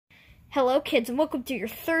Hello kids and welcome to your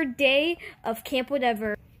third day of Camp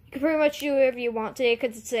Whatever. You can pretty much do whatever you want today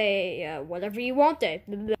because it's a whatever you want day.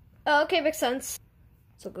 Okay, makes sense.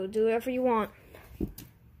 So go do whatever you want.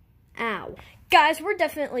 Ow. Guys, we're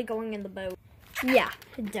definitely going in the boat. Yeah,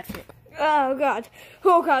 definitely. Oh god.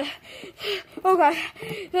 Oh god. Oh god.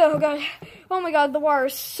 Oh god. Oh my god, the water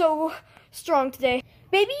is so strong today.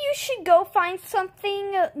 Maybe you should go find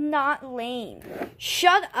something not lame.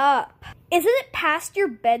 Shut up. Isn't it past your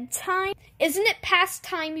bedtime? Isn't it past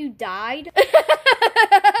time you died?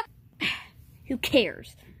 Who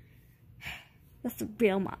cares? That's the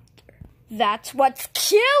real monster. That's what's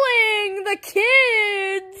killing the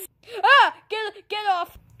kids! Ah! Get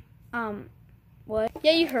off! What?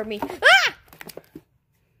 Yeah, you heard me. Ah!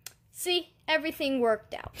 See? Everything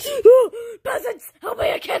worked out. Peasants! Help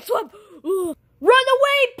me, I can't swim! Run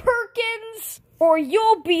away, Perkins! Or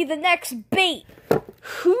you'll be the next bait.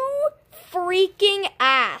 Who freaking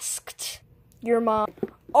asked? Your mom.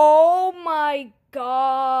 Oh my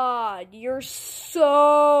god, you're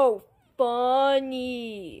so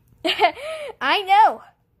funny. I know.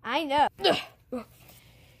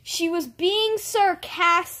 She was being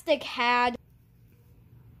sarcastic, Had.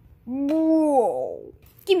 Whoa.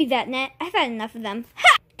 Give me that net. I've had enough of them.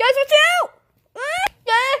 Ha! Guys, watch out!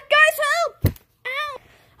 Guys, help! Ow!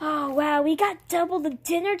 Oh, wow, we got double the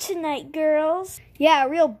dinner tonight, girls. Yeah, a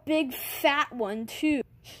real big fat one, too.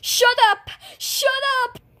 Shut up! Shut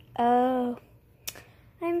up! Oh,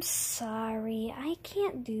 I'm sorry. I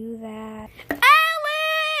can't do that.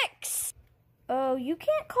 Alex! Oh, you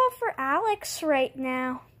can't call for Alex right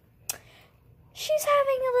now. She's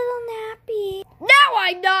having a little nappy. No,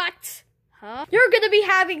 I'm not! Huh? You're gonna be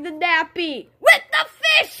having the nappy with the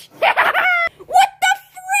fish! What the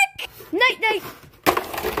frick? Night-night.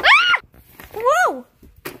 Ah! Whoa!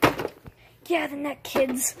 Get out of the net,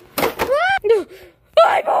 kids. Ah!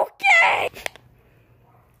 I'm okay!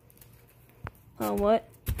 Oh, what?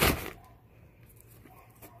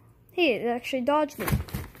 Hey, it actually dodged me.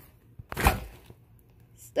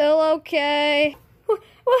 Still okay. What?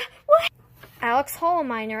 Alex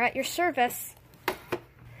Hollominer at your service.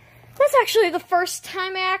 That's actually the first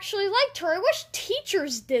time I actually liked her. I wish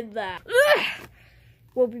teachers did that. Ugh.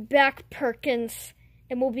 We'll be back, Perkins,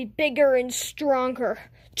 and we'll be bigger and stronger.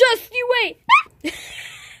 Just you wait.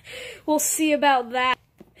 We'll see about that.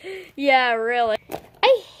 Yeah, really.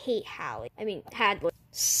 I hate Hallie. I mean, Hadley.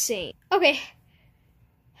 Same. Okay.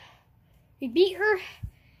 We beat her.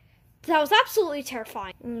 That was absolutely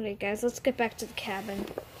terrifying. Okay, guys, let's get back to the cabin.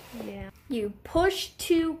 Yeah. You pushed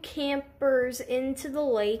two campers into the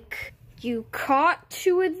lake. You caught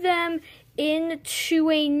two of them into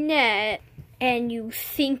a net. And you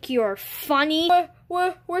think you're funny?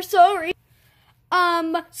 We're sorry.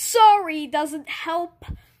 Sorry doesn't help.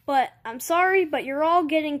 But I'm sorry, but you're all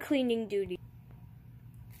getting cleaning duty.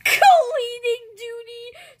 Cleaning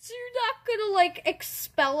duty? So you're not gonna, like,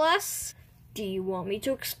 expel us? Do you want me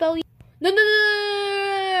to expel you?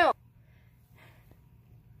 No.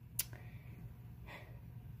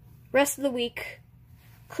 Rest of the week,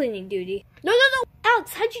 cleaning duty. No.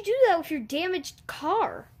 Alex, how'd you do that with your damaged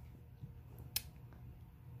car?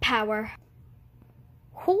 Power.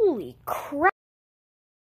 Holy crap.